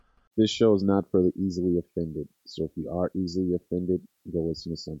this show is not for the easily offended. So if you are easily offended, go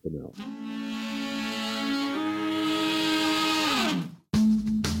listen to something else.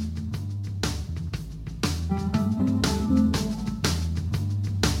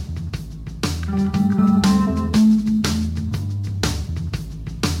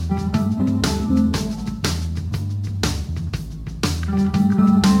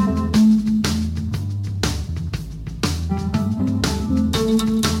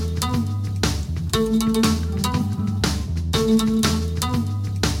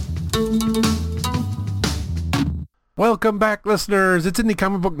 Welcome back, listeners. It's Indie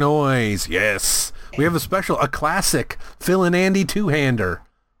Comic Book Noise. Yes, we have a classic Phil and Andy two-hander.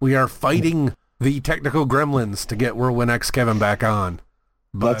 We are fighting the technical gremlins to get Whirlwind X Kevin back on.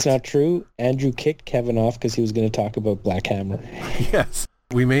 But that's not true. Andrew kicked Kevin off because he was going to talk about Black Hammer. Yes,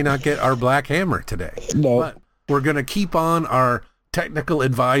 we may not get our Black Hammer today. No. But we're going to keep on. Our technical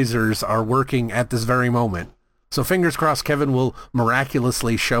advisors are working at this very moment. So fingers crossed Kevin will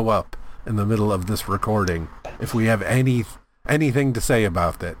miraculously show up in the middle of this recording if we have anything to say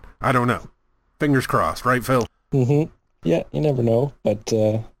about that. I don't know. Fingers crossed, right, Phil? Mm-hmm. Yeah, you never know, but...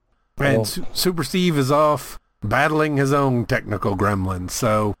 and Super Steve is off battling his own technical gremlins,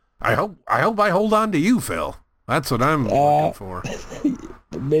 so I hope I hold on to you, Phil. That's what I'm looking for.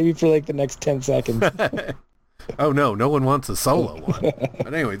 Maybe for like the next 10 seconds. Oh, no one wants a solo one.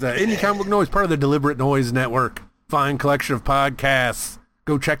 But anyways, Indie Comic Book Noise, part of the Deliberate Noise Network. Fine collection of podcasts.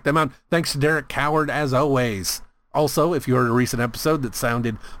 Go check them out. Thanks to Derek Coward, as always. Also, if you heard a recent episode that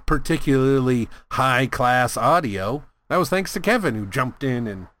sounded particularly high-class audio, that was thanks to Kevin, who jumped in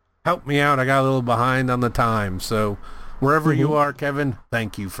and helped me out. I got a little behind on the time. So wherever you are, Kevin,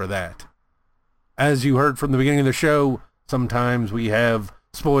 thank you for that. As you heard from the beginning of the show, sometimes we have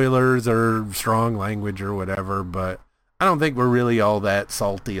spoilers or strong language or whatever, but I don't think we're really all that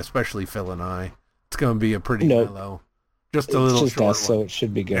salty, especially Phil and I. It's going to be a pretty mellow. Just a little just short us, one. so it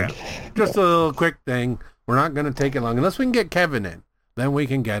should be good. Yeah. Just a little quick thing. We're not going to take it long. Unless we can get Kevin in. Then we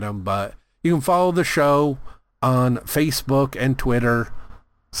can get him. But you can follow the show on Facebook and Twitter.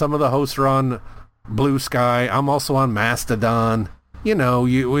 Some of the hosts are on Blue Sky. I'm also on Mastodon. You know,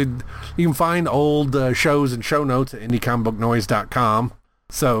 you can find old shows and show notes at IndieComicBookNoise.com.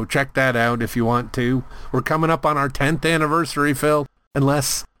 So check that out if you want to. We're coming up on our 10th anniversary, Phil.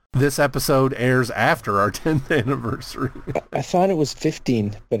 Unless this episode airs after our 10th anniversary. I thought it was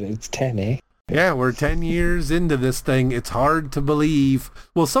 15, but it's 10, eh? Yeah, we're 10 years into this thing. It's hard to believe.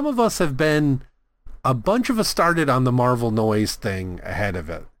 Well, some of us have been, a bunch of us started on the Marvel Noise thing ahead of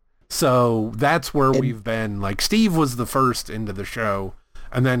it. So that's where we've been. Like, Steve was the first into the show,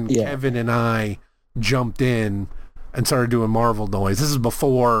 and then Kevin and I jumped in and started doing Marvel Noise. This is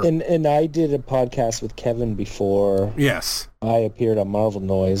before... And I did a podcast with Kevin before Yes. I appeared on Marvel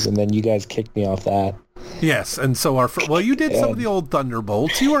Noise, and then you guys kicked me off that. Yes, and so you did some of the old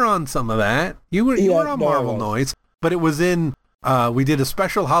Thunderbolts. You were on some of that. You were on Marvel Noise, but it was in... we did a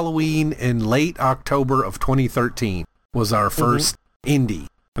special Halloween in late October of 2013 was our first indie.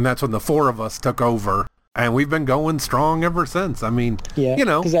 And that's when the four of us took over. And we've been going strong ever since. I mean, you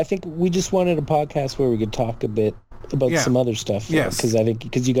know. Because I think we just wanted a podcast where we could talk a bit about some other stuff. Yes.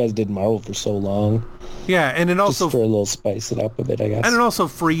 Because you guys did Marvel for so long. Yeah, and it also... Just for a little spice it up a bit, I guess. And it also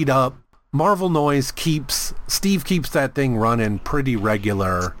freed up. Marvel Noise Steve keeps that thing running pretty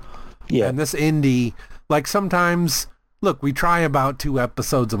regular. Yeah. And this indie, like sometimes... Look, we try about 2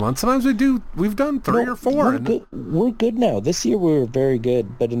 episodes a month. Sometimes we've done 3 or 4. We're good now. This year we were very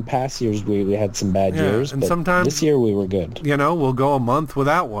good, but in past years we had some bad years. And but sometimes this year we were good. You know, we'll go a month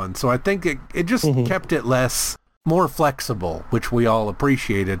without one. So I think it just kept it more flexible, which we all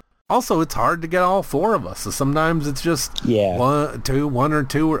appreciated. Also, it's hard to get all 4 of us. So sometimes it's just one or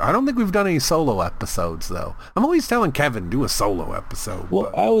two. I don't think we've done any solo episodes, though. I'm always telling Kevin, do a solo episode. Well,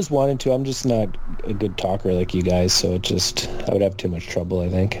 I always wanted to. I'm just not a good talker like you guys, so I would have too much trouble, I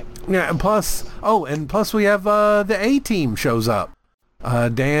think. Yeah, and plus we have the A-Team shows up.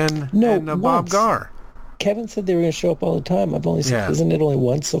 Dan and Bob Garr. Kevin said they were going to show up all the time. I've only seen, isn't it only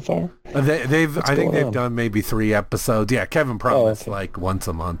once so far? I think they've done maybe 3 episodes. Yeah, Kevin promised like once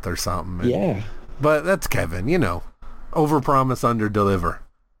a month or something. But that's Kevin, you know. Overpromise, underdeliver.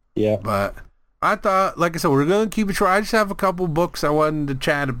 Yeah. But I thought, like I said, we're going to keep it short. I just have a couple books I wanted to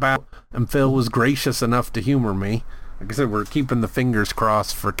chat about, and Phil was gracious enough to humor me. Like I said, we're keeping the fingers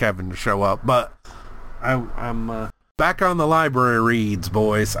crossed for Kevin to show up. But I'm back on the library reads,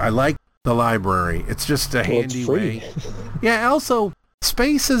 boys. I like the library. It's just a handy way. Yeah, also,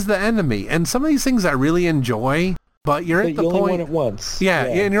 space is the enemy. And some of these things I really enjoy, but you're at the point... you only want it once. Yeah,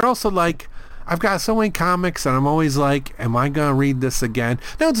 and you're also like, I've got so many comics and I'm always like, am I going to read this again?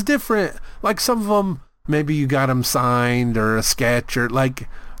 Now it's different. Like some of them, maybe you got them signed or a sketch or like,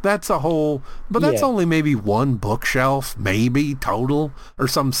 that's a whole, but that's only maybe one bookshelf, maybe total, or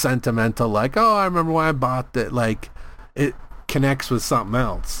some sentimental like, oh, I remember when I bought that, like it connects with something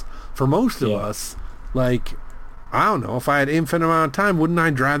else. For most of us, like, I don't know, if I had infinite amount of time, wouldn't I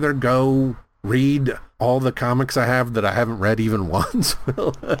rather go read all the comics I have that I haven't read even once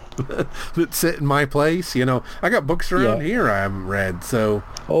that sit in my place? You know, I got books around here I haven't read, so.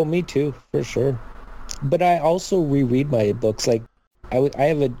 Oh, me too, for sure. But I also reread my books. Like, I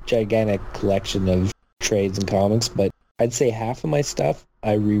have a gigantic collection of trades and comics, but I'd say half of my stuff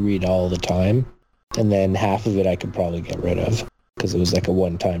I reread all the time, and then half of it I could probably get rid of because it was like a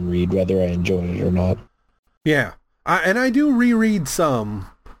one-time read, whether I enjoyed it or not. Yeah, and I do reread some,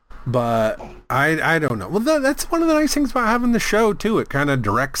 but I don't know. Well, that's one of the nice things about having the show, too. It kind of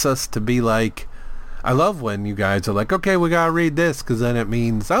directs us to be like, I love when you guys are like, okay, we got to read this, because then it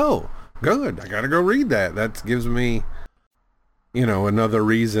means, oh, good, I got to go read that. That gives me, you know, another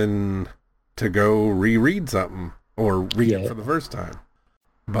reason to go reread something or read it for the first time.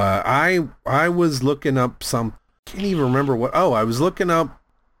 But I was looking up some, can't even remember what, I was looking up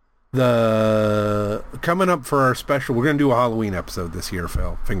coming up for our special, we're going to do a Halloween episode this year,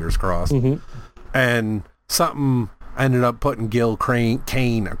 Phil, fingers crossed. And something ended up putting Gil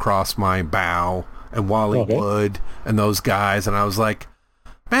Kane across my bow and Wally Wood and those guys. And I was like,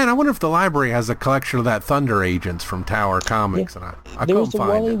 man, I wonder if the library has a collection of that Thunder Agents from Tower Comics. And I there couldn't was a find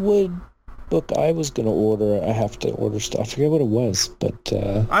Wally it. Wood book I was going to order. I have to order stuff. I forget what it was, but...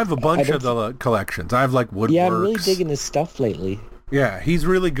 I have a bunch of the collections. I have like Woodworks. Yeah, I'm really digging his stuff lately. Yeah, he's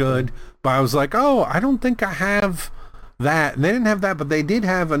really good. But I was like, I don't think I have that. And they didn't have that, but they did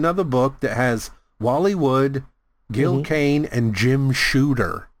have another book that has Wally Wood, Gil Kane, and Jim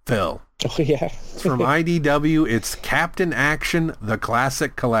Shooter, Phil. Oh, yeah. It's from IDW. It's Captain Action, the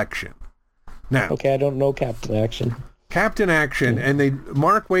Classic Collection. Now, okay, I don't know Captain Action. Captain Action, and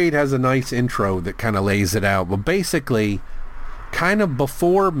Mark Waid has a nice intro that kind of lays it out. But basically, kind of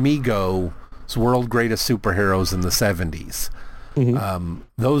before Mego's World Greatest Superheroes in the 70s.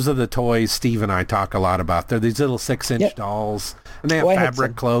 Those are the toys Steve and I talk a lot about. They're these little 6-inch dolls, and they have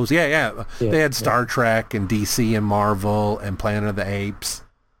fabric clothes. Yeah. They had Star Trek and DC and Marvel and Planet of the Apes.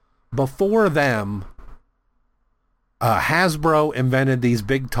 Before them, Hasbro invented these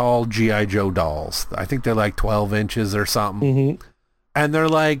big, tall G.I. Joe dolls. I think they're like 12 inches or something. And they're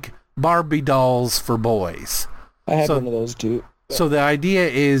like Barbie dolls for boys. I had one of those too. So the idea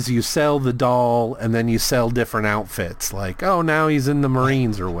is you sell the doll and then you sell different outfits. Like, now he's in the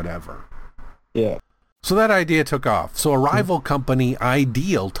Marines or whatever. Yeah. So that idea took off. So a rival company,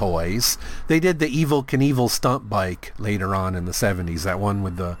 Ideal Toys, they did the Evel Knievel stunt bike later on in the 70s, that one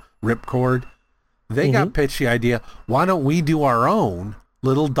with the ripcord. They got pitched the idea, why don't we do our own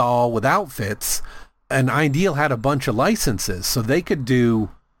little doll with outfits? And Ideal had a bunch of licenses, so they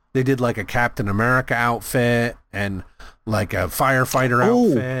did like a Captain America outfit and like a firefighter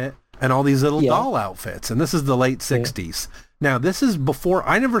outfit and all these little doll outfits. And this is the late 60s. Now, this is before,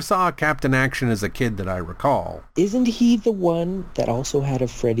 I never saw Captain Action as a kid that I recall. Isn't he the one that also had a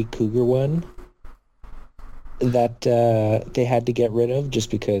Freddy Krueger one that they had to get rid of just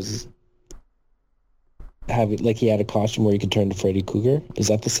because he had a costume where he could turn to Freddy Krueger? Is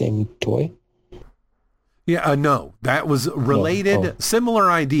that the same toy? Yeah, no, that was related,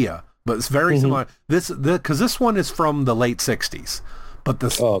 similar idea, but it's very similar. Because this one is from the late 60s, but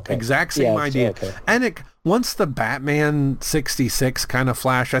the exact same idea. And once the Batman 66 kind of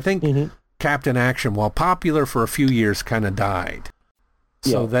flashed, I think Captain Action, while popular for a few years, kind of died.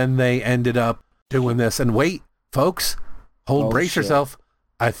 So then they ended up doing this. And wait, folks, brace yourself.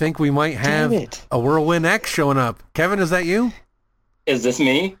 I think we might have a Whirlwind X showing up. Kevin, is that you? Is this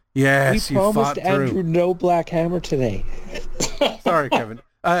me? Yes, we promised Andrew no Black Hammer today. Sorry, Kevin.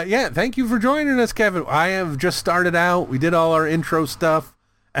 Thank you for joining us, Kevin. I have just started out. We did all our intro stuff,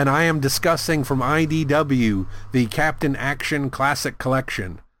 and I am discussing from IDW the Captain Action Classic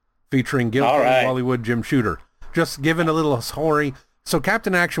Collection featuring Gil Kane, Wally Wood, Jim Shooter. Just giving a little story. So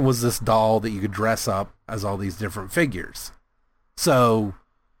Captain Action was this doll that you could dress up as all these different figures. So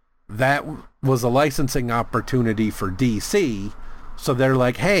that was a licensing opportunity for DC. So they're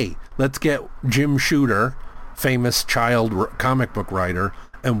like, hey, let's get Jim Shooter, famous child comic book writer,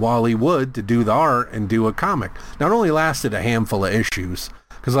 and Wally Wood to do the art and do a comic. Now, it only lasted a handful of issues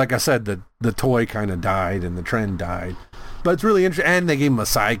because, like I said, the toy kind of died and the trend died. But it's really interesting, and they gave him a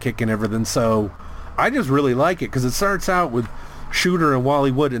sidekick and everything. So I just really like it because it starts out with Shooter and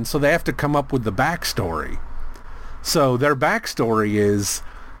Wally Wood, and so they have to come up with the backstory. So their backstory is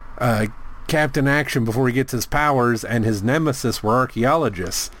Captain Action before he gets his powers, and his nemesis were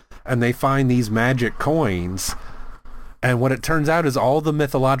archaeologists, and they find these magic coins. And what it turns out is all the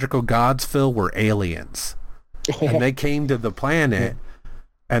mythological gods, Phil, were aliens. And they came to the planet,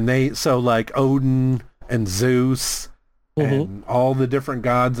 and so like Odin and Zeus and all the different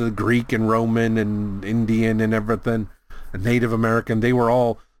gods, the Greek and Roman and Indian and everything, and Native American, they were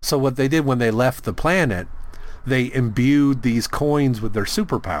all... So what they did when they left the planet, they imbued these coins with their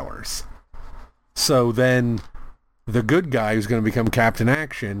superpowers. So then the good guy who's going to become Captain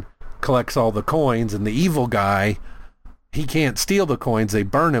Action collects all the coins, and the evil guy, he can't steal the coins, they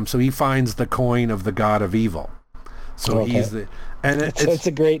burn him, so he finds the coin of the god of evil. So he's the... And it's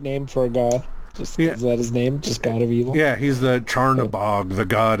a great name for a god. Is that his name? Just God of Evil? Yeah, he's the Charnabog, the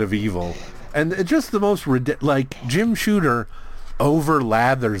god of evil. And it's just the most like Jim Shooter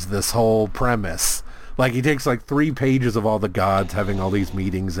over-lathers this whole premise. Like, he takes like 3 pages of all the gods having all these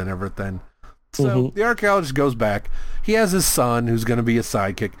meetings and everything. So the archaeologist goes back. He has his son who's going to be a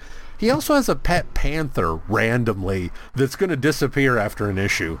sidekick. He also has a pet panther randomly that's going to disappear after an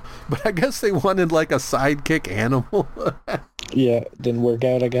issue. But I guess they wanted like a sidekick animal. Yeah, didn't work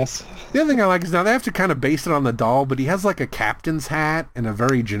out, I guess. The other thing I like is now they have to kind of base it on the doll, but he has like a captain's hat and a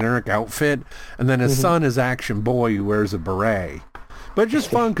very generic outfit. And then his son is Action Boy, who wears a beret. But it's just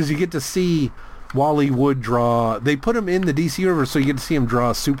fun because you get to see Wally Wood draw. They put him in the DC universe, so you get to see him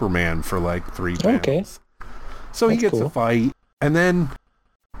draw Superman for like 3 panels. Okay. So he gets a fight. And then...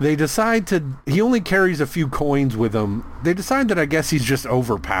 they decide he only carries a few coins with him. They decide that I guess he's just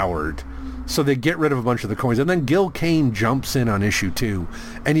overpowered. So they get rid of a bunch of the coins. And then Gil Kane jumps in on issue 2.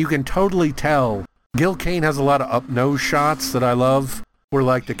 And you can totally tell Gil Kane has a lot of up nose shots that I love. Where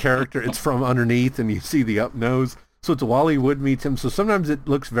like the character, it's from underneath and you see the up nose. So it's Wally Wood meets him. So sometimes it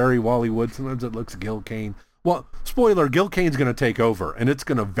looks very Wally Wood. Sometimes it looks Gil Kane. Well, spoiler, Gil Kane's going to take over. And it's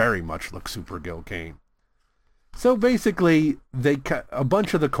going to very much look super Gil Kane. So basically, a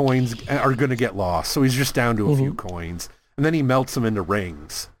bunch of the coins are going to get lost. So he's just down to a few coins. And then he melts them into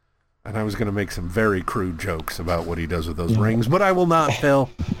rings. And I was going to make some very crude jokes about what he does with those rings. But I will not, Phil.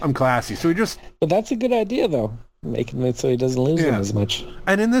 I'm classy. So he just... But that's a good idea, though. Making it so he doesn't lose them as much.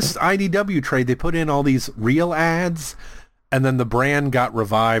 And in this IDW trade, they put in all these real ads. And then the brand got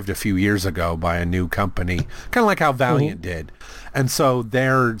revived a few years ago by a new company. Kind of like how Valiant did. And so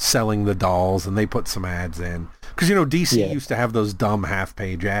they're selling the dolls, and they put some ads in. Because, DC used to have those dumb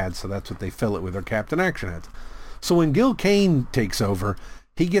half-page ads, so that's what they fill it with, their Captain Action ads. So when Gil Kane takes over,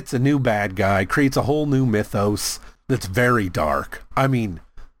 he gets a new bad guy, creates a whole new mythos that's very dark. I mean,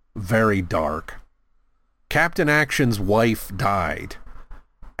 very dark. Captain Action's wife died,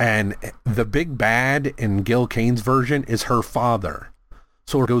 and the big bad in Gil Kane's version is her father.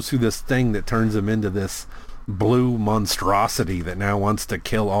 So it goes through this thing that turns him into this blue monstrosity that now wants to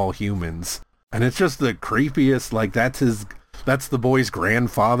kill all humans. And it's just the creepiest, like that's the boy's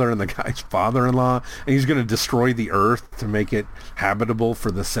grandfather and the guy's father-in-law, and he's going to destroy the Earth to make it habitable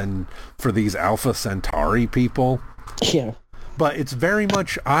for these Alpha Centauri people. Yeah. But it's very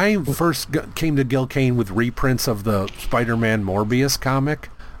much, I first came to Gil Kane with reprints of the Spider-Man Morbius comic.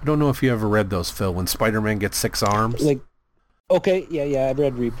 I don't know if you ever read those, Phil, when Spider-Man gets 6 arms. Okay, yeah, I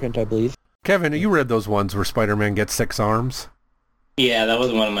read reprint, I believe. Kevin, you read those ones where Spider-Man gets 6 arms? Yeah, that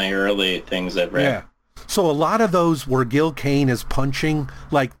was one of my early things I've read. Yeah. So a lot of those where Gil Kane is punching,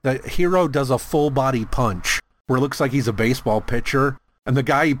 like the hero does a full body punch where it looks like he's a baseball pitcher and the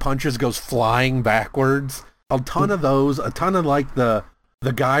guy he punches goes flying backwards. A ton of those, a ton of like the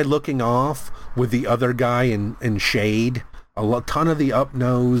guy looking off with the other guy in shade, a ton of the up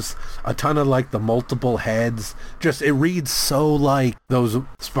nose, a ton of like the multiple heads. Just, it reads so like those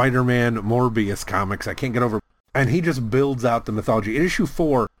Spider-Man Morbius comics. I can't get over. And he just builds out the mythology. In issue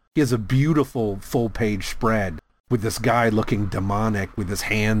 4, he has a beautiful full-page spread with this guy looking demonic with his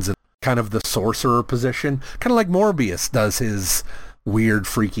hands in kind of the sorcerer position. Kind of like Morbius does his weird,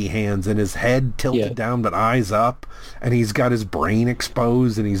 freaky hands and his head tilted down but eyes up. And he's got his brain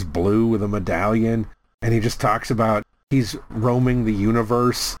exposed and he's blue with a medallion. And he just talks about he's roaming the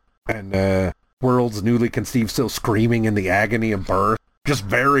universe and worlds newly conceived still screaming in the agony of birth. Just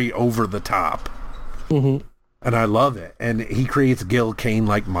very over the top. Mm-hmm. And I love it. And he creates Gil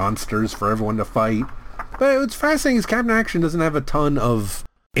Kane-like monsters for everyone to fight. But what's fascinating is Captain Action doesn't have a ton of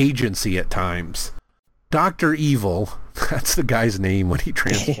agency at times. Dr. Evil, that's the guy's name when he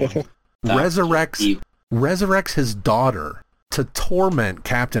transforms, resurrects his daughter to torment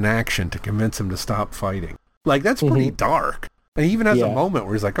Captain Action to convince him to stop fighting. Like, that's pretty dark. And he even has a moment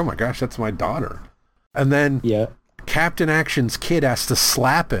where he's like, oh my gosh, that's my daughter. And then Captain Action's kid has to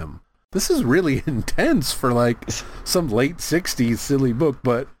slap him. This is really intense for like some late 60s silly book,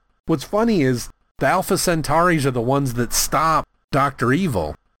 but what's funny is the Alpha Centauris are the ones that stop Dr.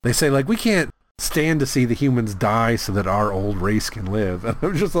 Evil. They say, like, we can't stand to see the humans die so that our old race can live. And I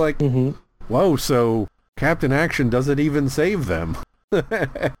was just like, whoa, so Captain Action doesn't even save them.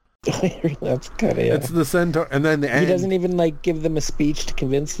 That's kind of, yeah. It's the Centaur, and then he doesn't even like give them a speech to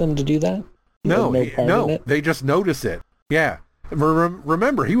convince them to do that. No, they just notice it. Yeah.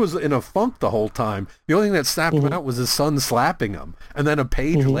 Remember, he was in a funk the whole time. The only thing that snapped him out was his son slapping him. And then a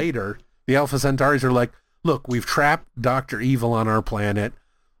page later, the Alpha Centauris are like, look, we've trapped Dr. Evil on our planet.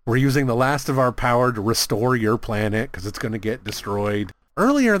 We're using the last of our power to restore your planet because it's going to get destroyed.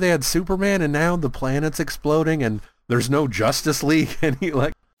 Earlier they had Superman, and now the planet's exploding, and there's no Justice League. And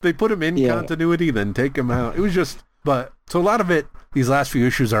they put him in continuity, then take him out. It was just, so a lot of it, these last few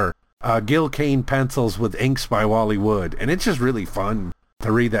issues are Gil Kane pencils with inks by Wally Wood, and it's just really fun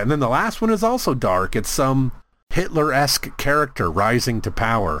to read that. And then the last one is also dark. It's some Hitler-esque character rising to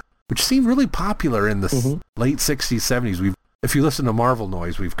power, which seemed really popular in the late 60s, 70s. If you listen to Marvel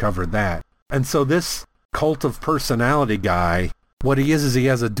Noise, we've covered that. And so this cult of personality guy, what he is he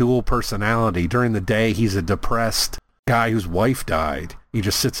has a dual personality. During the day, he's a depressed guy whose wife died. He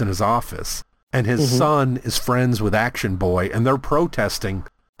just sits in his office. And his son is friends with Action Boy, and they're protesting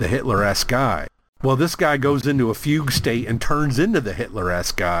the Hitler-esque guy. Well, this guy goes into a fugue state and turns into the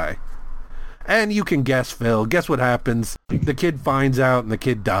Hitler-esque guy. And you can guess, Phil. Guess what happens? The kid finds out, and the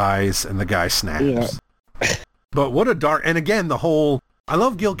kid dies, and the guy snaps. Yeah. But what a dark... And again, I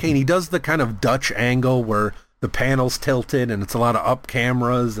love Gil Kane. He does the kind of Dutch angle where the panel's tilted, and it's a lot of up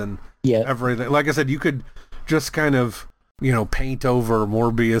cameras and everything. Like I said, you could just kind of, paint over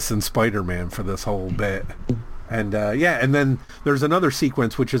Morbius and Spider-Man for this whole bit. And and then there's another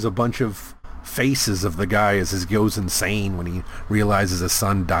sequence which is a bunch of faces of the guy as he goes insane when he realizes his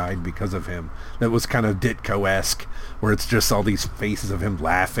son died because of him. That was kind of Ditko-esque, where it's just all these faces of him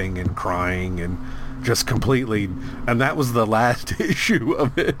laughing and crying and just completely, and that was the last issue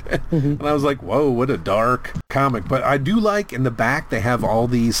of it. And I was like, whoa, what a dark comic. But I do like in the back they have all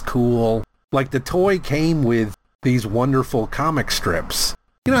these cool, like the toy came with these wonderful comic strips.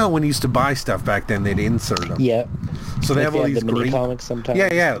 You know how when you used to buy stuff back then, they'd insert them. Yeah. So they have all these great comics sometimes.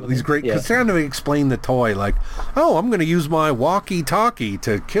 Yeah, these great. Because kind of explain the toy, like, oh, I'm going to use my walkie-talkie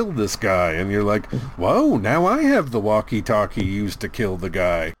to kill this guy, and you're like, whoa, now I have the walkie-talkie used to kill the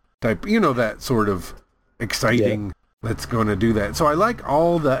guy. Type, that sort of exciting. That's going to do that. So I like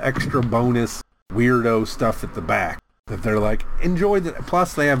all the extra bonus weirdo stuff at the back that they're like, enjoy that.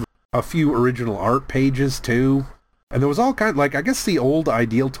 Plus they have a few original art pages too. And there was all kind of, like, I guess the old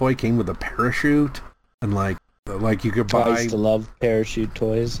Ideal toy came with a parachute, and like you could buy... I used to love parachute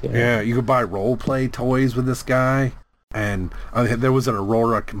toys. Yeah, you could buy role-play toys with this guy, and there was an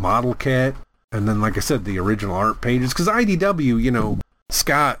Aurora model kit, and then, like I said, the original art pages, because IDW,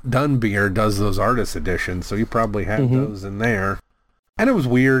 Scott Dunbier does those artist editions, so you probably have those in there. And it was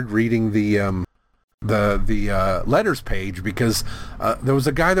weird reading the letters page, because there was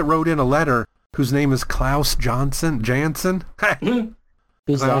a guy that wrote in a letter whose name is Klaus Janson.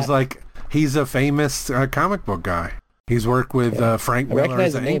 Who's I was like, he's a famous comic book guy. He's worked with Frank Miller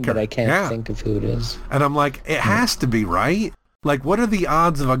as an name, inker. But I can't think of who it is. And I'm like, it has to be, right? Like, what are the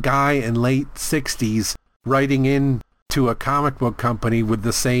odds of a guy in late 60s writing in to a comic book company with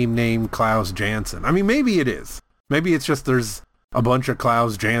the same name, Klaus Janson? I mean, maybe it is. Maybe it's just there's a bunch of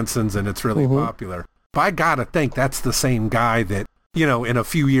Klaus Jansons and it's really popular. But I gotta think that's the same guy that, in a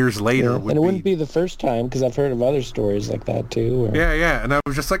few years later would be... And it wouldn't be the first time, because I've heard of other stories like that, too. Yeah, and I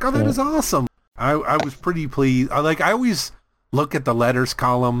was just like, oh, that is awesome. I was pretty pleased. I always look at the letters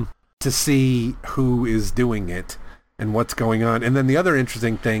column to see who is doing it and what's going on. And then the other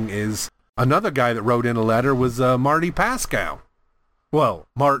interesting thing is another guy that wrote in a letter was Marty Pascal. Well,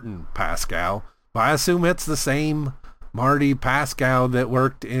 Martin Pascal. I assume it's the same Marty Pascal that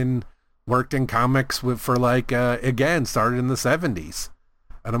worked in comics again, started in the 70s.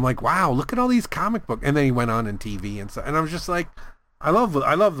 And I'm like, wow, look at all these comic books. And then he went on in TV and stuff. And I was just like, I love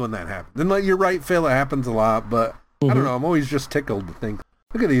when that happens. And like, you're right, Phil, it happens a lot. But I don't know, I'm always just tickled to think,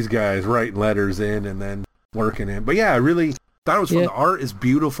 look at these guys writing letters in and then working in. But yeah, I really thought it was fun. The art is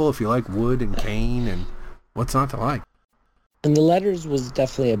beautiful if you like Wood and Kane, and what's not to like. And the letters was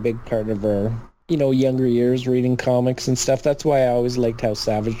definitely a big part of our younger years reading comics and stuff. That's why I always liked how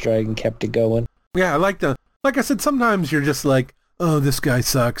Savage Dragon kept it going. Yeah, I like I said, sometimes you're just like, oh, this guy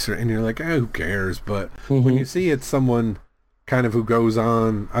sucks, and you're like, oh, who cares? But when you see it's someone kind of who goes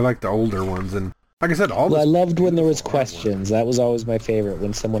on, I like the older ones. And like I said, I loved when there was questions. That was always my favorite,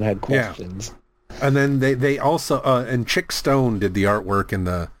 when someone had questions. Yeah. And then they also, and Chick Stone did the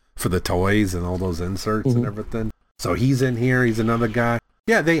artwork for the toys and all those inserts and everything. So he's in here. He's another guy.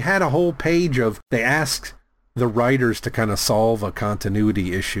 Yeah, they had a whole page they asked the writers to kind of solve a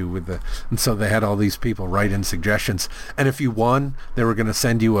continuity issue with and so they had all these people write in suggestions. And if you won, they were going to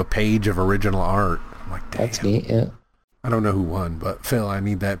send you a page of original art. I'm like, damn. That's neat, yeah. I don't know who won, but Phil, I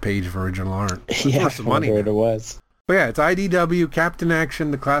need that page of original art. Yeah, some money. I wonder what it was. But yeah, it's IDW, Captain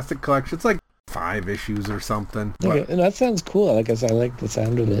Action, the Classic Collection. It's like 5 issues or something. Okay, and that sounds cool. Like I said, I like the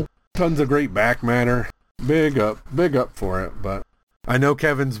sound of it. Tons of great back matter. Big up for it. But I know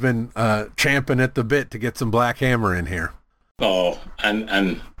Kevin's been champing at the bit to get some Black Hammer in here. Oh,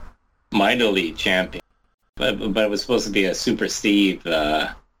 I'm mightily champion. But it was supposed to be a Super Steve do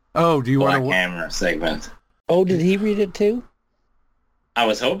you Black want Hammer segment. Oh, did he read it too? I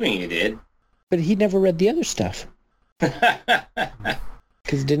was hoping you did. But he never read the other stuff.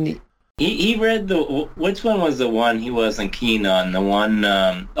 Because didn't he? He read which one was the one he wasn't keen on? The one,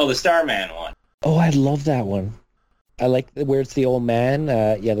 the Starman one. Oh, I love that one. I like where it's the old man,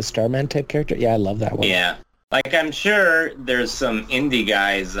 the Starman type character. Yeah, I love that one. Yeah. Like, I'm sure there's some indie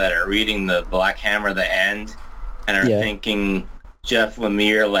guys that are reading the Black Hammer The End and are thinking Jeff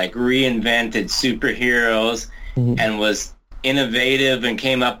Lemire, like, reinvented superheroes and was innovative and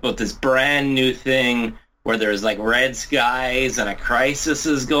came up with this brand new thing where there's, like, red skies and a crisis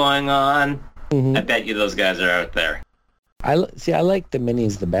is going on. I bet you those guys are out there. I like the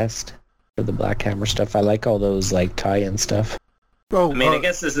minis the best for the Black Hammer stuff. I like all those, like, tie-in stuff. Oh, I mean, I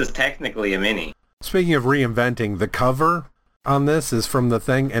guess this is technically a mini. Speaking of reinventing, the cover on this is from the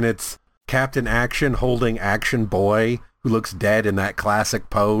thing, and it's Captain Action holding Action Boy, who looks dead in that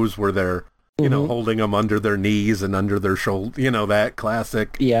classic pose where they're, you know, holding him under their knees and under their shoulder, you know, that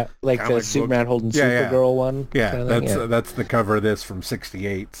classic. Yeah, like the Superman holding Supergirl one. Yeah, that's the cover of this from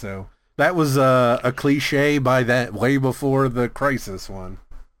 '68. So that was a cliche by that way before the Crisis one.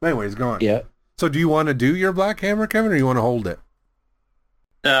 Anyways, go on. Yeah. So do you want to do your Black Hammer, Kevin, or you want to hold it?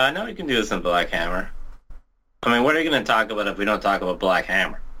 I know we can do this in Black Hammer. I mean, what are you going to talk about if we don't talk about Black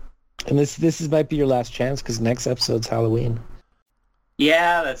Hammer? And this might be your last chance because next episode's Halloween.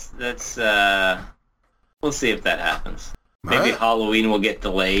 Yeah, that's we'll see if that happens. Maybe Halloween will get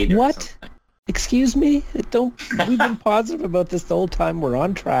delayed. What? Excuse me? We've been positive about this the whole time. We're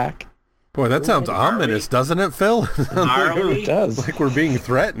on track. Boy, that sounds ominous, doesn't it, Phil? It does. Like we're being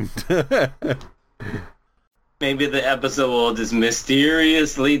threatened. Maybe the episode will just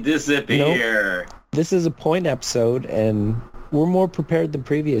mysteriously disappear. Nope. This is a point episode, and we're more prepared than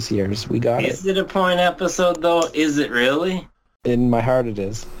previous years. We got it. Is it a point episode, though? Is it really? In my heart, it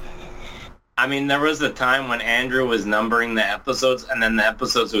is. I mean, there was a time when Andrew was numbering the episodes, and then the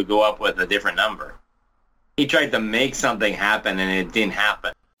episodes would go up with a different number. He tried to make something happen, and it didn't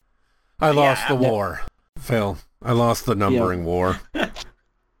happen. I lost the war, Phil. I lost the numbering war.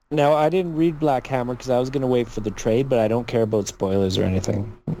 Now, I didn't read Black Hammer because I was going to wait for the trade, but I don't care about spoilers or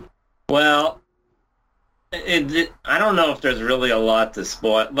anything. Well, I don't know if there's really a lot to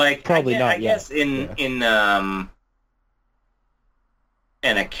spoil. Like, probably not. I guess in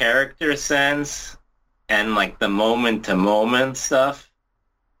a character sense and like the moment to moment stuff,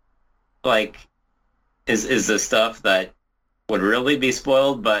 like is the stuff that would really be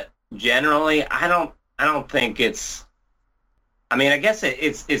spoiled. But generally, I don't think it's. I mean, I guess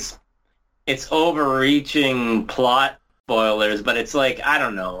it's overreaching plot spoilers, but it's like, I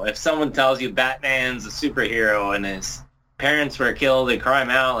don't know. If someone tells you Batman's a superhero and his parents were killed in Crime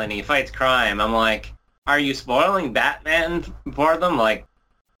Alley and he fights crime, I'm like, are you spoiling Batman for them? Like,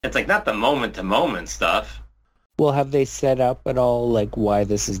 it's like not the moment-to-moment stuff. Well, have they set up at all, like, why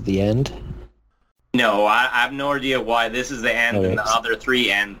this is the end? No, I have no idea why this is the end and the other 3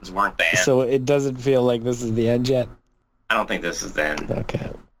 ends weren't the end. So it doesn't feel like this is the end yet? I don't think this is the end. Okay.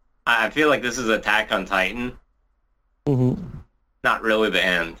 I feel like this is Attack on Titan. Mm-hmm. Not really the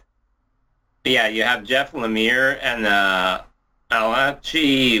end. But yeah, you have Jeff Lemire and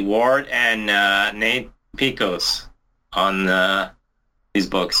Malachi Ward and Nate Picos on these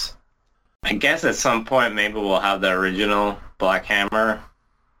books. I guess at some point maybe we'll have the original Black Hammer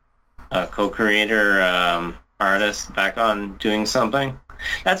co-creator artist back on doing something.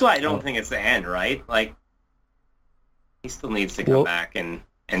 That's why I don't think it's the end, right? Like, he still needs to come back and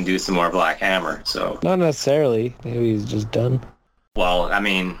do some more Black Hammer. So not necessarily. Maybe he's just done. Well, I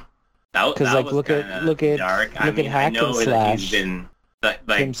mean, that like was look at dark. Hack and Slash.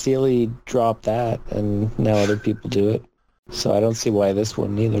 Tim Seeley dropped that, and now other people do it. So I don't see why this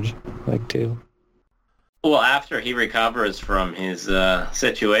one either. Like too. Well, after he recovers from his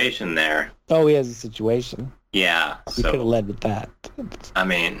situation there. Oh, he has a situation. Yeah, he could have led with that. I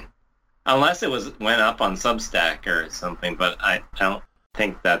mean, unless it went up on Substack or something, but I don't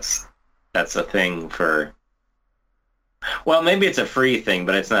think that's a thing for Well, maybe it's a free thing,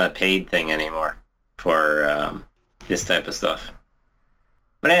 but it's not a paid thing anymore for this type of stuff.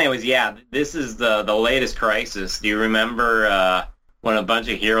 But anyways, yeah, this is the latest Crisis. Do you remember when a bunch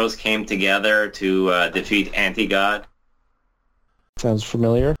of heroes came together to defeat Anti-God? Sounds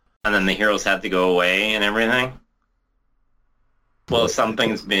familiar. And then the heroes had to go away and everything? Well,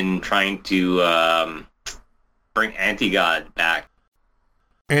 something's been trying to bring Anti-God back.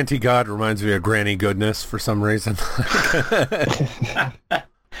 Anti-God reminds me of Granny Goodness for some reason.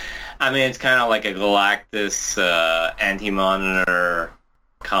 I mean, it's kind of like a Galactus Anti-Monitor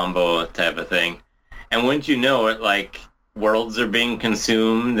combo type of thing. And wouldn't you know it, like, worlds are being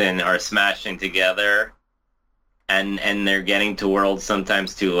consumed and are smashing together, and they're getting to worlds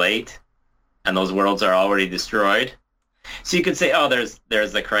sometimes too late, and those worlds are already destroyed. So you could say, oh, there's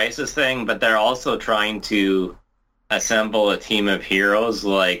the Crisis thing, but they're also trying to assemble a team of heroes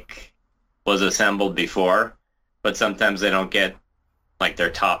like was assembled before, but sometimes they don't get like their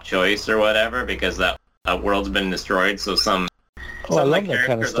top choice or whatever because that world's been destroyed. So some I love like that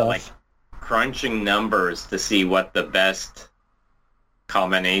kind of characters are like stuff. crunching numbers to see what the best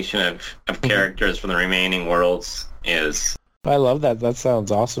combination of characters from the remaining worlds is. I love that. That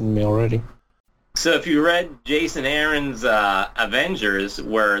sounds awesome to me already. So if you read Jason Aaron's Avengers,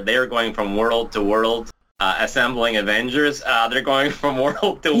 where they're going from world to world, assembling Avengers, they're going from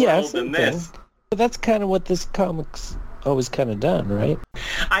world to world in this. Thing. But that's kind of what this comic's always kind of done, right?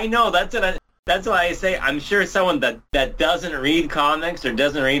 I know, that's why I say I'm sure someone that doesn't read comics or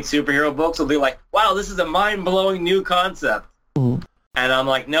doesn't read superhero books will be like, wow, this is a mind-blowing new concept. Mm-hmm. And I'm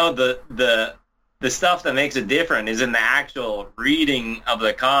like, no, the stuff that makes it different is in the actual reading of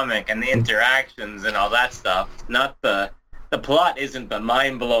the comic and the interactions and all that stuff. Not the plot isn't the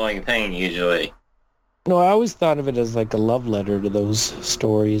mind-blowing thing usually. No, I always thought of it as like a love letter to those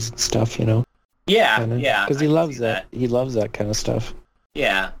stories and stuff, you know? Yeah, yeah. Because he loves that. He loves that kind of stuff.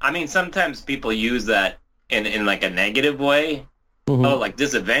 Yeah. I mean, sometimes people use that in like a negative way. Mm-hmm. Oh, like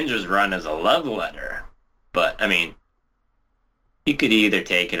this Avengers run is a love letter. But, I mean, you could either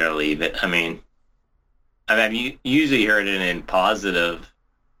take it or leave it. I mean, you usually heard it in positive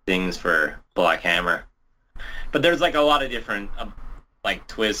things for Black Hammer. But there's like a lot of different like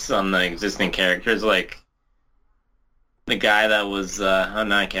twists on the existing characters, like the guy that was oh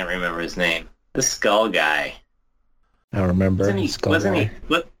no, I can't remember his name. The Skull guy. I don't remember. Wasn't he?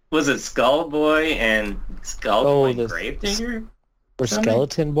 What was it? Skull Boy and Skull Boy Gravedigger? Or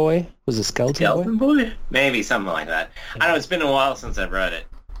Skeleton Boy? Was it Skeleton Boy? Maybe something like that. I don't know. It's been a while since I've read it.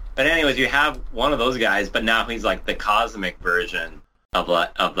 But anyways, you have one of those guys, but now he's like the cosmic version of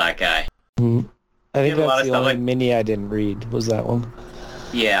that guy. Mm-hmm. I think that's the only like, mini I didn't read, was that one.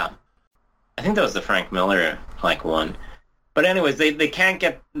 Yeah. I think that was the Frank Miller like one. But anyways, they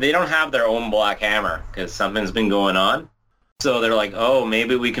don't have their own Black Hammer because something's been going on. So they're like, oh,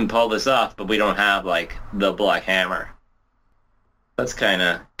 maybe we can pull this off, but we don't have like the Black Hammer. That's kind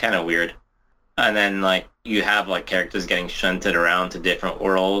of weird. And then like you have like characters getting shunted around to different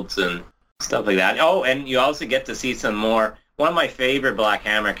worlds and stuff like that. Oh, and you also get to see some more. One of my favorite Black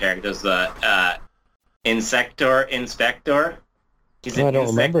Hammer characters, the Inspector. He's an I don't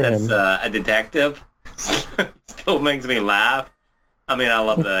remember that's him. A detective. Still makes me laugh. I mean, I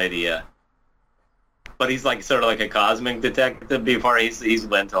love the idea. But he's like sort of like a cosmic detective before he's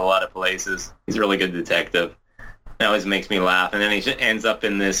went to a lot of places. He's a really good detective. It always makes me laugh. And then he ends up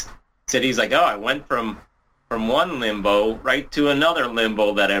in this city. He's like, oh, I went from one limbo right to another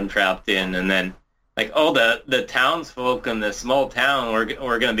limbo that I'm trapped in. And then like, oh, the townsfolk in this small town, we're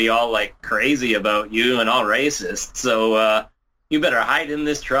going to be all like crazy about you and all racist. So you better hide in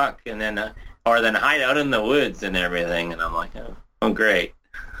this truck and then or then hide out in the woods and everything. And I'm like, oh great.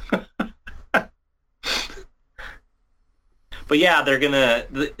 But yeah, they're gonna.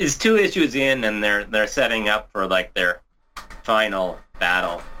 It's 2 issues in, and they're setting up for like their final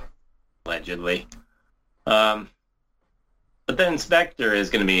battle, allegedly. But the Inspector is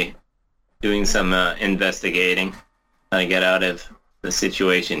going to be doing some investigating to get out of the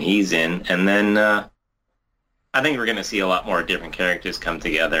situation he's in, and then I think we're going to see a lot more different characters come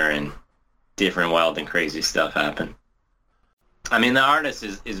together and different wild and crazy stuff happen. I mean, the artist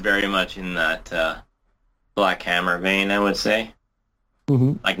is very much in that Black Hammer vein, I would say.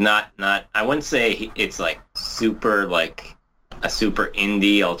 Mm-hmm. Like not I wouldn't say it's like super like a super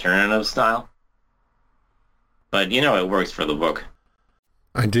indie alternative style, but you know it works for the book.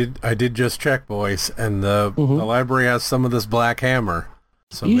 I did just check, boys, and the library has some of this Black Hammer.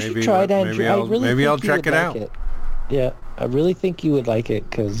 So you maybe should try it, Andrew. maybe I'll check it out. Yeah, I really think you would like it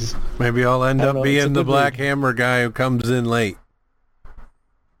because maybe I'll end up being the Black Hammer guy who comes in late.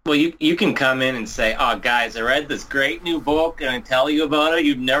 Well, you can come in and say, "Oh, guys, I read this great new book, and I tell you about it.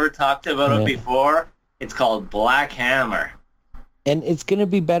 You've never talked about it before. It's called Black Hammer." And it's going to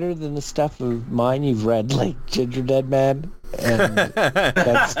be better than the stuff of mine you've read, like Ginger Dead Man and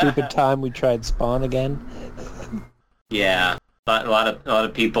that stupid time we tried Spawn again. Yeah, a lot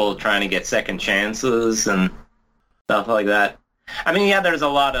of people trying to get second chances and stuff like that. I mean, yeah, there's a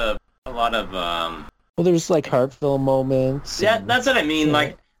lot of Well, there's like heartfelt moments. Yeah, and- that's what I mean. yeah.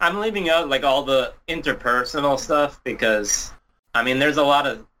 Like, I'm leaving out like all the interpersonal stuff because, I mean, there's a lot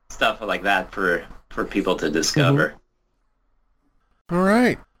of stuff like that for people to discover. All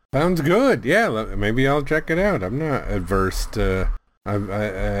right. Sounds good. Yeah, maybe I'll check it out. I'm not adverse to...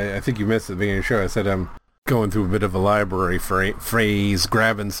 I think you missed at the beginning of the show. I said I'm going through a bit of a library phrase,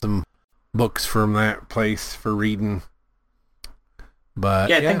 grabbing some books from that place for reading. But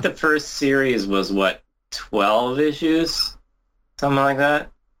Yeah, I think the first series was, 12 issues? Something like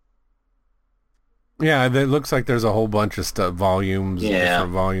that? Yeah, it looks like there's a whole bunch of stuff, volumes,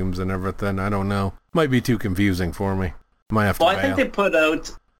 different volumes and everything. I don't know. Might be too confusing for me. Might have to Well, bail. I think they put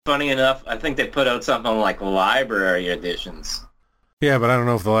out, funny enough, I think they put out something like library editions. Yeah, but I don't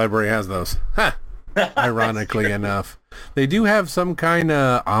know if the library has those. Ha! Ironically enough. They do have some kind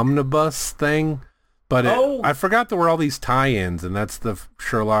of omnibus thing, but I forgot there were all these tie-ins, and that's the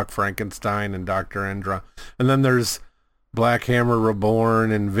Sherlock Frankenstein and Dr. Endra. And then there's Black Hammer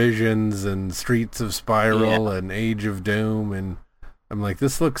Reborn and Visions and Streets of Spiral and Age of Doom, and I'm like,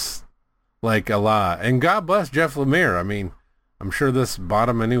 this looks like a lot. And God bless Jeff Lemire. I mean, I'm sure this bought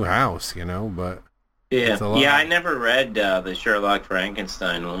him a new house, but Yeah, it's a lot. I never read the Sherlock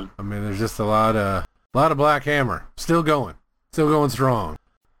Frankenstein one. I mean, there's just a lot of Black Hammer still going strong.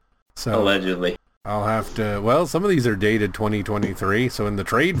 So Allegedly. I'll have to. Well, some of these are dated 2023, so in the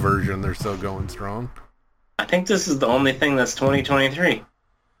trade version, they're still going strong. I think this is the only thing that's 2023.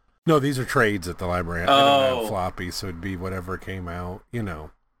 No, these are trades at the library. I don't have floppies, so it'd be whatever came out.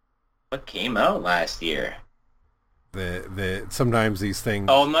 What came out last year? The sometimes these things.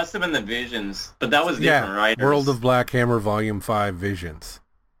 Oh, it must have been the Visions, but that was different writers. World of Black Hammer Volume 5 Visions.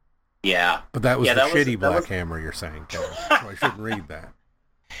 Yeah. But that was the that was- shitty that Black was- Hammer, you're saying, Kevin. So I shouldn't read that.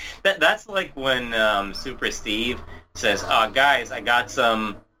 That's like when Super Steve says, "Oh, guys, I got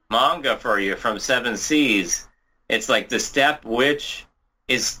some manga for you from Seven Seas. It's like the Step Witch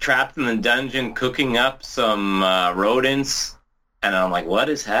is trapped in the dungeon cooking up some rodents." And I'm like, what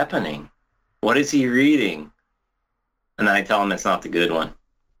is happening? What is he reading? And then I tell him it's not the good one.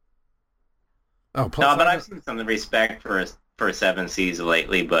 Oh, plus No, but I've seen some respect for Seven Seas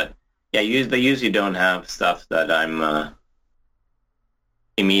lately. But yeah, they usually don't have stuff that I'm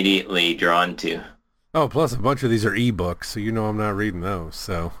immediately drawn to. Oh, plus a bunch of these are ebooks, so I'm not reading those.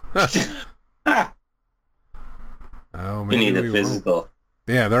 So, oh, You maybe need we a won't. physical.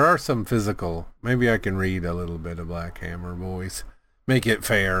 Yeah, there are some physical. Maybe I can read a little bit of Black Hammer, boys. Make it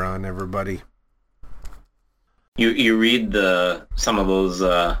fair on everybody. You read some of those.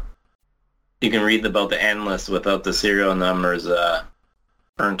 You can read about the endless without the serial numbers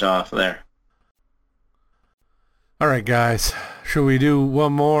burnt off there. All right, guys. Should we do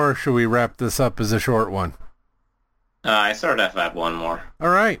one more, or should we wrap this up as a short one? I sort of have one more. All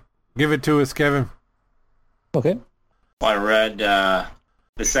right. Give it to us, Kevin. Okay. I read The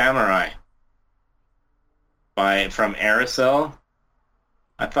Samurai from Aerosol.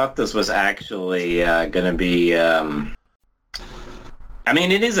 I thought this was actually going to be... I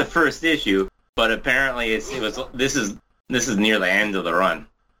mean, it is a first issue, but apparently this is near the end of the run.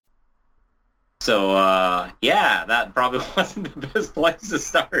 So, that probably wasn't the best place to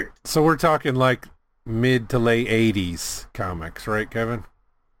start. So we're talking like mid to late 80s comics, right, Kevin?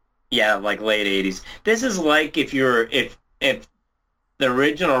 Yeah, like late 80s. This is like if the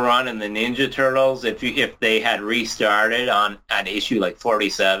original run in the Ninja Turtles, if they had restarted at issue like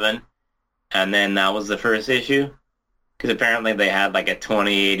 47, and then that was the first issue, because apparently they had like a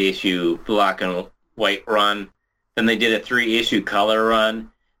 28 issue black and white run, then they did a 3-issue color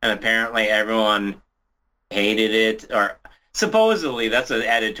run, and apparently everyone hated it, or supposedly that's what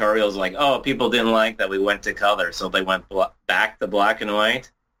editorials like, oh, people didn't like that we went to color, so they went back to black and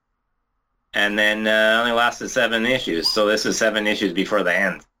white. And then only lasted 7 issues. So this is 7 issues before the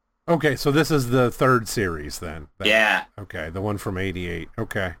end. Okay, so this is the third series then. Yeah. Okay, the one from 88.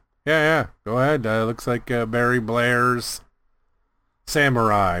 Okay. Yeah. Go ahead. Looks like Barry Blair's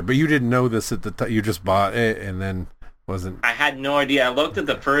Samurai. But you didn't know this at the time. You just bought it and then wasn't... I had no idea. I looked at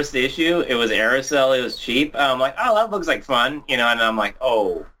the first issue. It was Aerosol. It was cheap. I'm like, oh, that looks like fun. And I'm like,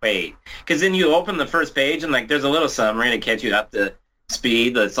 oh, wait. Because then you open the first page and like there's a little summary to catch you up to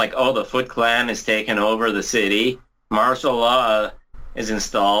speed. That's like, oh, the Foot Clan has taken over the city. Martial law is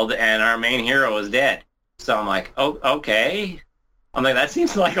installed and our main hero is dead. So I'm like, oh, okay. I'm like, that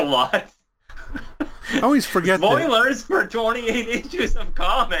seems like a lot. I always forget that Spoilers for 28 issues of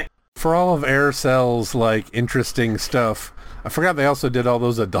comics. for all of Aircell's like interesting stuff, I forgot they also did all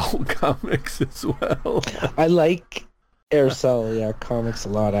those adult comics as well. I like Aircell comics a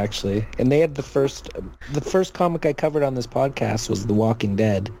lot, actually. And they had the first comic I covered on this podcast was The Walking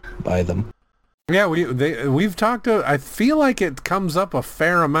Dead by them. Yeah, we've talked to. I feel like it comes up a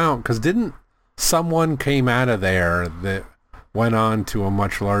fair amount because didn't someone came out of there that went on to a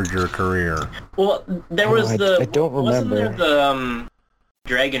much larger career? Well, there was I don't remember. Wasn't there the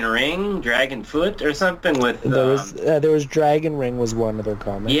Dragon Ring, Dragon Foot, or something with? There was Dragon Ring was one of their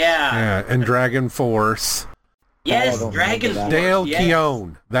comics. Yeah, and Dragon Force. Yes, I don't Dragon remember Force. that. Dale yes.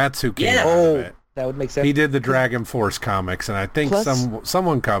 Keown, that's who came Yes. out of it. That would make sense. He did the Dragon Force comics, and I think Plus-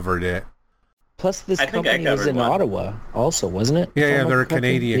 someone covered it. Plus, this I think I company was covered in one. Ottawa, also, wasn't it? Yeah, Something they're a like that?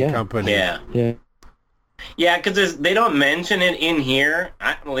 Canadian Yeah. company. Yeah. Yeah. Yeah, because they don't mention it in here.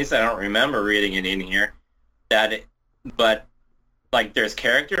 At least I don't remember reading it in here. But like there's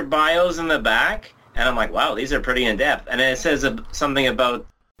character bios in the back, and I'm like, wow, these are pretty in depth. And then it says something about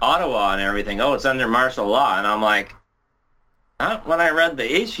Ottawa and everything. Oh, it's under martial law, and I'm like, when I read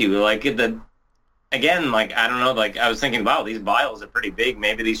the issue, like again, like I don't know, like I was thinking, wow, these bios are pretty big.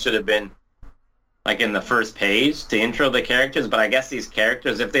 Maybe these should have been like in the first page to intro the characters. But I guess these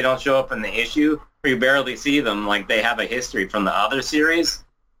characters, if they don't show up in the issue, or you barely see them, like they have a history from the other series.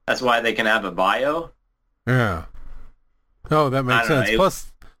 That's why they can have a bio. Yeah. Oh, that makes I don't know, sense.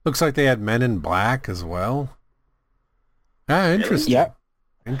 Plus, looks like they had Men in Black as well. Ah, interesting. Yeah.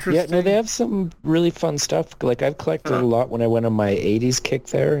 Interesting. Yeah, no, they have some really fun stuff. Like I've collected a lot when I went on my 80s kick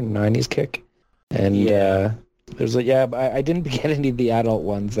there and 90s kick. And Yeah. there's I didn't get any of the adult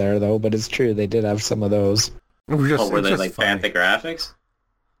ones there though, but it's true they did have some of those. It was just, Oh, were it's they just like funny. Bantha Graphics?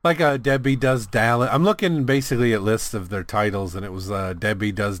 Like Debbie Does Dallas. I'm looking basically at lists of their titles, and it was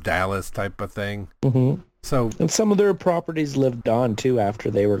Debbie Does Dallas type of thing. hmm So And some of their properties lived on too after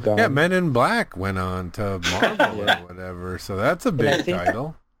they were gone. yeah, Men in Black went on to Marvel Yeah. or whatever. So that's a I big think-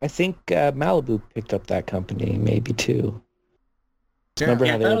 title. I think Malibu picked up that company maybe too. Yeah. Remember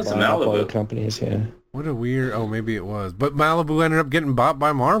Yeah, how they that were was buying up all the Malibu. companies? Yeah. What a weird. Oh, maybe it was. But Malibu ended up getting bought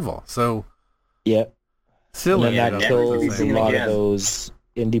by Marvel. So Yeah. still And then ended that up kills with the a same. lot again. of those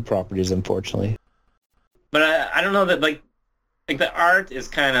indie properties, unfortunately. But I don't know that like the art is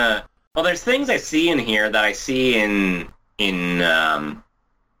kind of well. There's things I see in here that I see in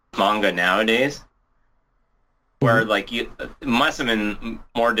manga nowadays, where like it must have been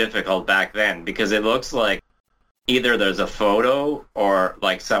more difficult back then because it looks like either there's a photo or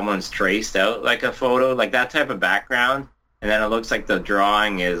like someone's traced out like a photo, like that type of background, and then it looks like the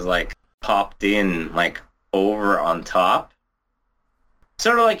drawing is like popped in like over on top.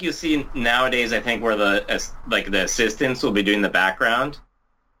 Sort of like you see nowadays, I think, where the assistants will be doing the background.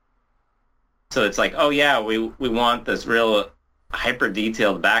 So it's like, oh yeah, we want this real hyper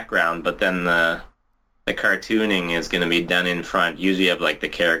detailed background, but then the cartooning is going to be done in front. Usually, you have like the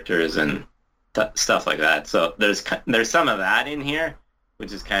characters and stuff like that. So there's some of that in here,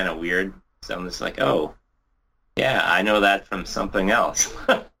 which is kind of weird. So I'm just like, oh, yeah, I know that from something else.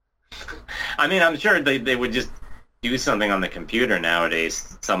 I mean, I'm sure they would just do something on the computer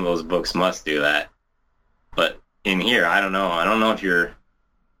nowadays. Some of those books must do that. But in here, I don't know. I don't know if you're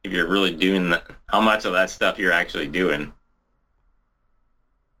really doing that, how much of that stuff you're actually doing.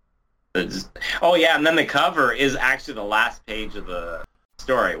 Oh yeah, and then the cover is actually the last page of the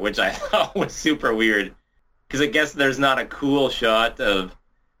story, which I thought was super weird. Because I guess there's not a cool shot of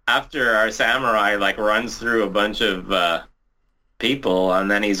after our samurai like runs through a bunch of people, and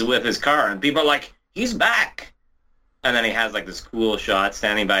then he's with his car, and people are like, he's back. And then he has like this cool shot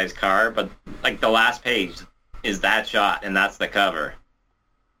standing by his car, but like the last page is that shot, and that's the cover.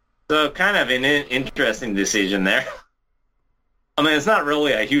 So kind of an interesting decision there. I mean, it's not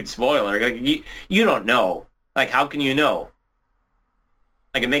really a huge spoiler. Like, you don't know. Like, how can you know?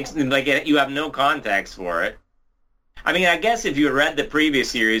 Like, it makes like you have no context for it. I mean, I guess if you read the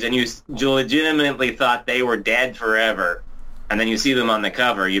previous series and you legitimately thought they were dead forever, and then you see them on the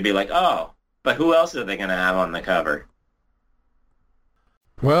cover, you'd be like, oh, but who else are they going to have on the cover?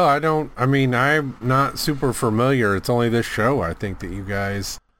 Well, I'm not super familiar. It's only this show, I think, that you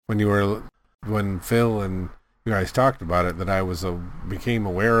guys, when Phil and you guys talked about it, that I became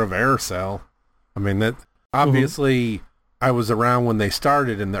aware of Aircell. I mean, that obviously I was around when they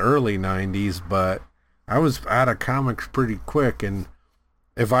started in the early 90s, but I was out of comics pretty quick, and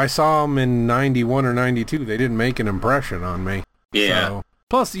if I saw them in 91 or 92, they didn't make an impression on me. Yeah. So,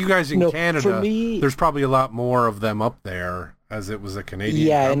 plus, you guys in Canada, for me, there's probably a lot more of them up there. as it was a Canadian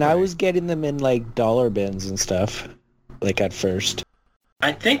Yeah, and I company. was getting them in like dollar bins and stuff, like at first.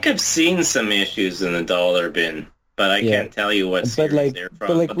 I think I've seen some issues in the dollar bin, but I Yeah. can't tell you what But series like, they're from.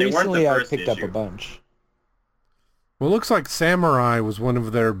 but like they weren't recently, the I first picked up issue. a bunch. Well, it looks like Samurai was one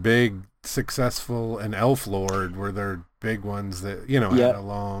of their big successful, and Elf Lord were their big ones that, you know, Yeah. had a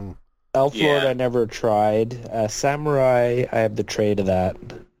long... Elf Lord, Yeah. I never tried. Samurai, I have the trade of that.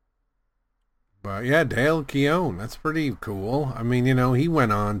 But yeah, Dale Keown, that's pretty cool. I mean, you know, he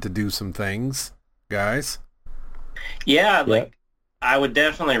went on to do some things, guys. Yeah, like I would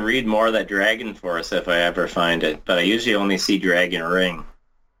definitely read more of that Dragon Force if I ever find it, but I usually only see Dragon Ring.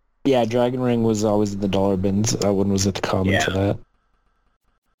 Yeah, Dragon Ring was always in the dollar bins. That one was at the common Yeah. for that.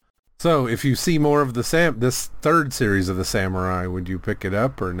 So if you see more of the this third series of the Samurai, would you pick it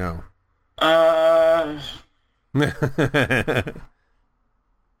up or no?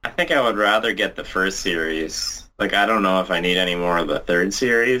 I think I would rather get the first series. Like, I don't know if I need any more of the third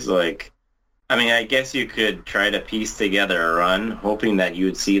series. Like, I mean, I guess you could try to piece together a run, hoping that you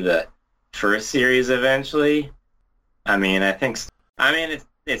would see the first series eventually. I mean, it's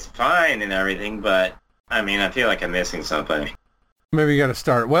fine and everything, but I mean, I feel like I'm missing something. Maybe you got to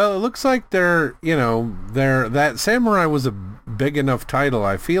start. Well, it looks like that Samurai was a big enough title.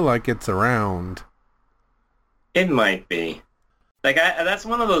 I feel like it's around. It might be. Like, that's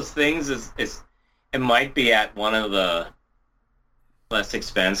one of those things is it might be at one of the less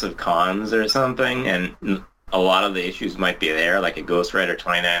expensive cons or something, and a lot of the issues might be there, like a Ghost Rider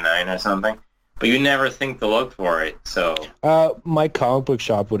 2099 or something, but you never think to look for it, so... My comic book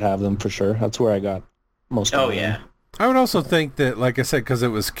shop would have them for sure. That's where I got most of Oh, them. yeah. I would also think that, like I said, because it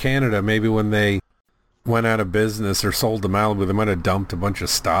was Canada, maybe when they went out of business or sold them out, they might have dumped a bunch of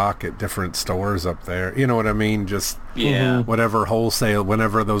stock at different stores up there. You know what I mean? Just Yeah. whatever wholesale,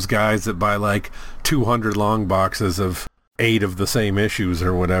 whenever those guys that buy like 200 long boxes of 8 of the same issues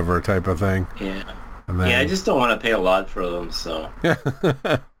or whatever type of thing. Yeah. And then, Yeah, I just don't want to pay a lot for them, so...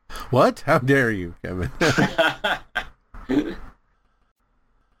 What? How dare you, Kevin?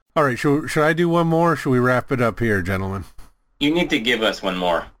 All right, should I do one more? Or should we wrap it up here, gentlemen? You need to give us one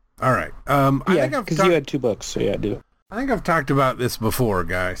more. All right. Yeah, I think I've because you had 2 books, so yeah, do it. I think I've talked about this before,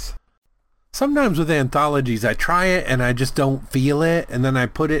 guys. Sometimes with anthologies, I try it and I just don't feel it, and then I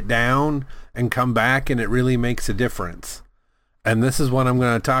put it down and come back, and it really makes a difference. And this is what I'm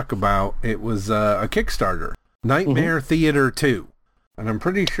going to talk about. It was a Kickstarter, Nightmare Theater 2. And I'm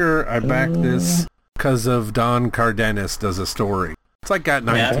pretty sure I backed this because of Don Cardenas does a story. It's like got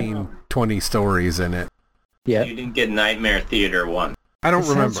 19, 20 stories in it. Yeah. You didn't get Nightmare Theater 1. I don't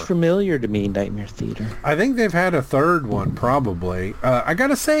remember. Sounds familiar to me, Nightmare Theater. I think they've had a third one, probably. I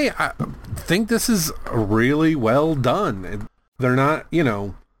gotta say, I think this is really well done. They're not,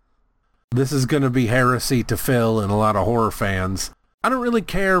 this is gonna be heresy to Phil and a lot of horror fans. I don't really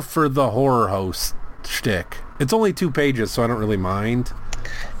care for the horror host shtick. It's only 2 pages, so I don't really mind.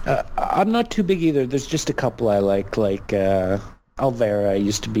 I'm not too big either. There's just a couple I like Alvera I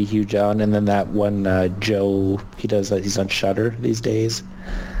used to be huge on, and then that one Joe, he's on Shudder these days.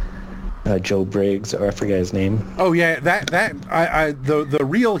 Joe Briggs, or I forget his name. Oh yeah, the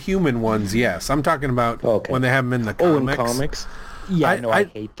real human ones, yes. I'm talking about when they have them in the comics. Oh, in comics? Yeah, I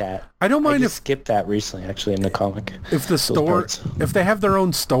hate that. I don't mind if skipped that recently, actually, in the comic. If the story, if they have their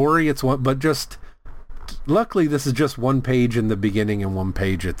own story, it's one. But just luckily, this is just 1 page in the beginning and 1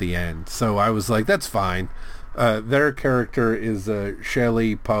 page at the end. So I was like, that's fine. Their character is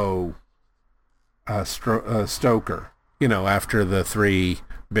Shelley Poe Stoker. After the 3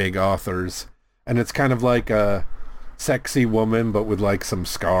 big authors, and it's kind of like a sexy woman, but with like some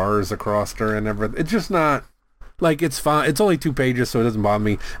scars across her and everything. It's just not. Like, it's fine. It's only 2 pages, so it doesn't bother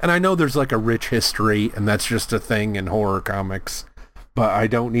me. And I know there's like a rich history, and that's just a thing in horror comics, but I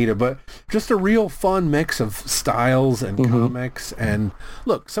don't need it. But just a real fun mix of styles and comics. And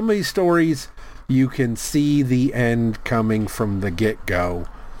look, some of these stories, you can see the end coming from the get-go,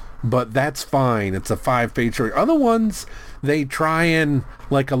 but that's fine. It's a 5-page story. Other ones, they try and,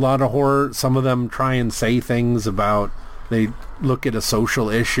 like a lot of horror, some of them try and say things about, they look at a social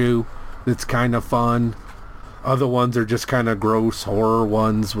issue that's kind of fun. Other ones are just kind of gross horror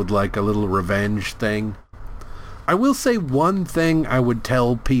ones with like a little revenge thing. I will say one thing I would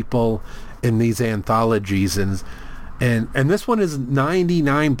tell people in these anthologies, and this one is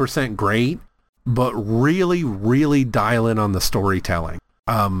 99% great, but really, really dial in on the storytelling.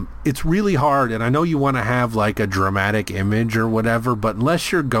 It's really hard, and I know you want to have like a dramatic image or whatever, but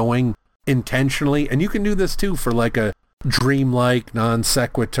unless you're going intentionally, and you can do this too for like a dreamlike, non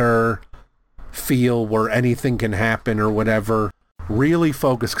sequitur feel where anything can happen or whatever, really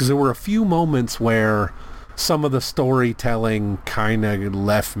focus, because there were a few moments where some of the storytelling kind of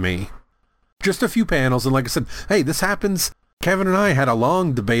left me. Just a few panels, and like I said, hey, this happens. Kevin and I had a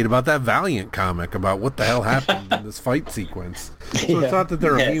long debate about that Valiant comic, about what the hell happened in this fight sequence. So it's not that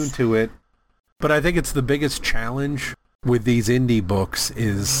they're immune to it, but I think it's the biggest challenge with these indie books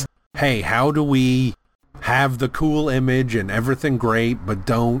is, hey, how do we have the cool image and everything great, but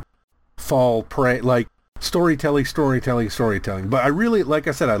don't fall prey, like storytelling. But I really, like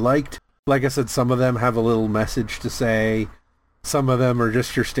I said, some of them have a little message to say. Some of them are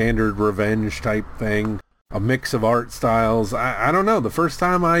just your standard revenge type thing. A mix of art styles. I don't know. The first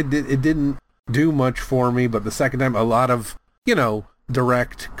time it didn't do much for me, but the second time, a lot of,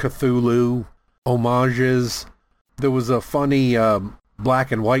 direct Cthulhu homages. There was a funny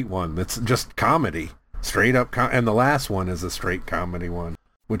black and white one that's just comedy. Straight up, and the last one is a straight comedy one,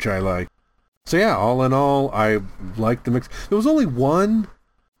 which I like. So yeah, all in all, I like the mix. There was only one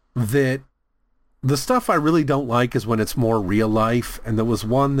that the stuff I really don't like is when it's more real life, and there was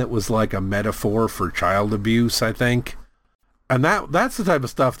one that was like a metaphor for child abuse, I think. And that's the type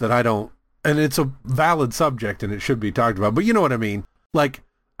of stuff that I don't, and it's a valid subject and it should be talked about, but you know what I mean? Like,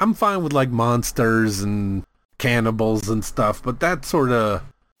 I'm fine with like monsters and cannibals and stuff, but that sort of,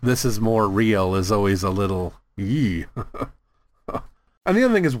 this is more real is always a little, yee. And the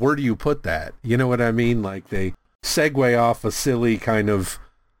other thing is, where do you put that? You know what I mean? Like, they segue off a silly kind of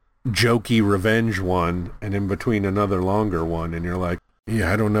jokey revenge one and in between another longer one, and you're like,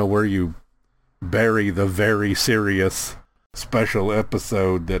 yeah, I don't know where you bury the very serious special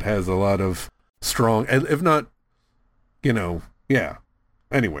episode that has a lot of strong, and if not, yeah.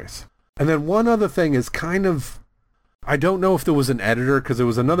 Anyways. And then one other thing is kind of, I don't know if there was an editor, because there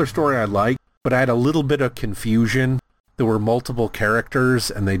was another story I liked, but I had a little bit of confusion. There were multiple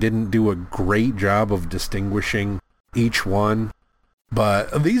characters, and they didn't do a great job of distinguishing each one.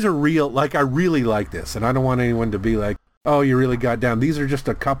 But these are real, like, I really like this, and I don't want anyone to be like, oh, you really got down. These are just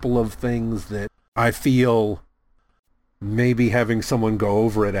a couple of things that I feel maybe having someone go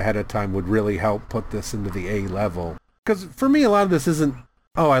over it ahead of time would really help put this into the A level. Because for me, a lot of this isn't,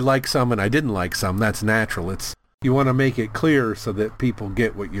 oh, I like some and I didn't like some. That's natural. It's, you want to make it clear so that people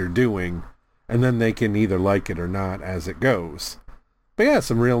get what you're doing, and then they can either like it or not as it goes. But yeah,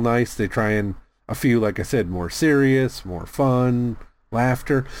 some real nice, they try and, a few, like I said, more serious, more fun,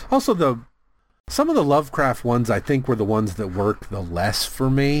 laughter. Also, some of the Lovecraft ones I think were the ones that worked the less for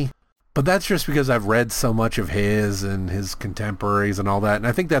me, but that's just because I've read so much of his and his contemporaries and all that, and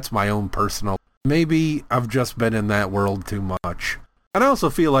I think that's my own personal, maybe I've just been in that world too much. And I also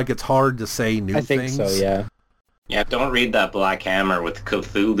feel like it's hard to say new things. I think so, yeah. Yeah, don't read that Black Hammer with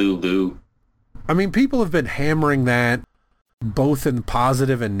Cthulhu. I mean, people have been hammering that both in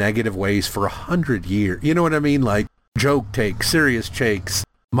positive and negative ways for 100 years. You know what I mean? Like, joke takes, serious takes,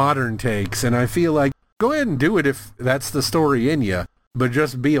 modern takes, and I feel like, go ahead and do it if that's the story in you, but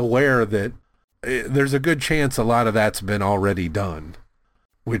just be aware that there's a good chance a lot of that's been already done.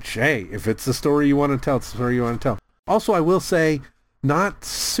 Which, hey, if it's the story you want to tell, it's the story you want to tell. Also, I will say, not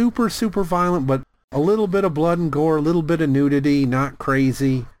super, super violent, but a little bit of blood and gore, a little bit of nudity, not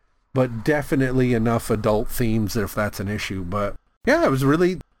crazy, but definitely enough adult themes if that's an issue. But yeah, it was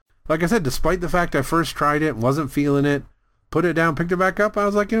really, like I said, despite the fact I first tried it, wasn't feeling it, put it down, picked it back up, I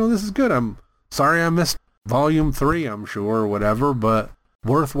was like, this is good. I'm sorry I missed volume 3, I'm sure, or whatever, but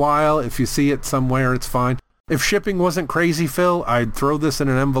worthwhile. If you see it somewhere, it's fine. If shipping wasn't crazy, Phil, I'd throw this in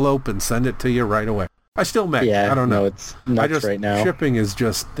an envelope and send it to you right away. I still may. Yeah, I don't know. No, it's nuts right now. Shipping is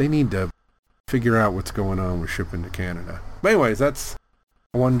just, they need to figure out what's going on with shipping to Canada. But anyways, I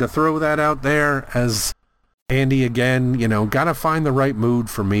wanted to throw that out there as Andy, again, gotta find the right mood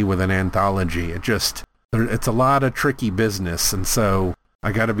for me with an anthology. It's a lot of tricky business, and so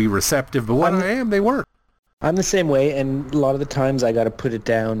I gotta be receptive, but when I am, they work. I'm the same way, and a lot of the times I got to put it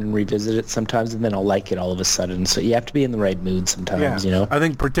down and revisit it sometimes, and then I'll like it all of a sudden. So you have to be in the right mood sometimes, I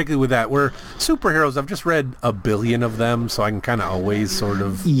think particularly with that, where superheroes, I've just read a billion of them, so I can kind of always sort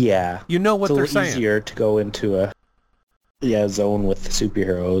of... Yeah. What they're saying. It's easier to go into a zone with the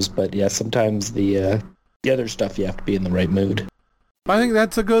superheroes, but yeah, sometimes the other stuff you have to be in the right mood. I think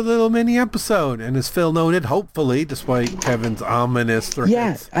that's a good little mini episode, and as Phil noted, hopefully, despite Kevin's ominous threats.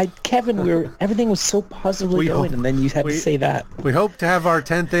 Yeah, Kevin, everything was so positively going, and then you had to say that. We hope to have our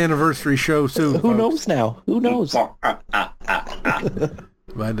 10th anniversary show soon. Who knows now? Who knows? But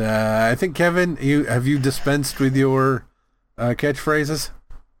I think, Kevin, have you dispensed with your catchphrases?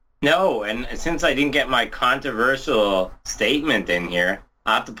 No, and since I didn't get my controversial statement in here,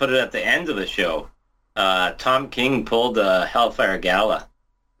 I'll have to put it at the end of the show. Tom King pulled a Hellfire Gala.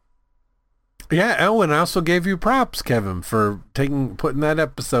 Yeah, and I also gave you props, Kevin, for putting that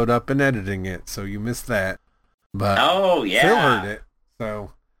episode up and editing it, so you missed that. but Oh yeah. Phil heard it,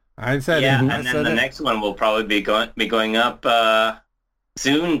 so I said Yeah, it. and then the next one will probably be going up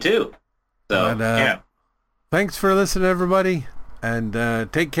soon too. So But, thanks for listening, everybody, and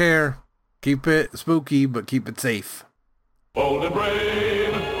take care. Keep it spooky, but keep it safe. Bold and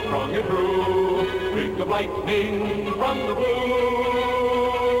brave, strong and true, streak of lightning from the blue.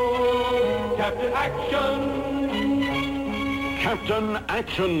 Captain Action! Captain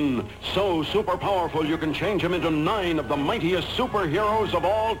Action, so super powerful you can change him into 9 of the mightiest superheroes of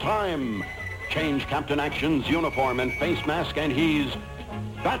all time. Change Captain Action's uniform and face mask and he's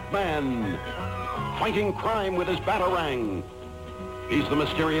Batman, fighting crime with his Batarang. He's the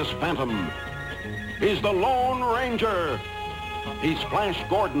mysterious Phantom. He's the Lone Ranger. He's Flash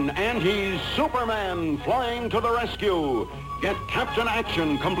Gordon, and he's Superman flying to the rescue. Get Captain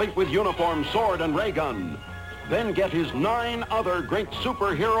Action, complete with uniform, sword, and ray gun. Then get his 9 other great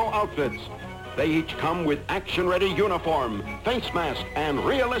superhero outfits. They each come with action-ready uniform, face mask, and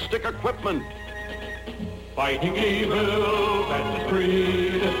realistic equipment. Fighting evil, that's his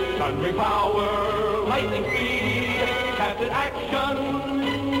creed. Thundering power, lightning speed. Captain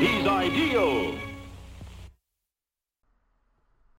Action! He's ideal.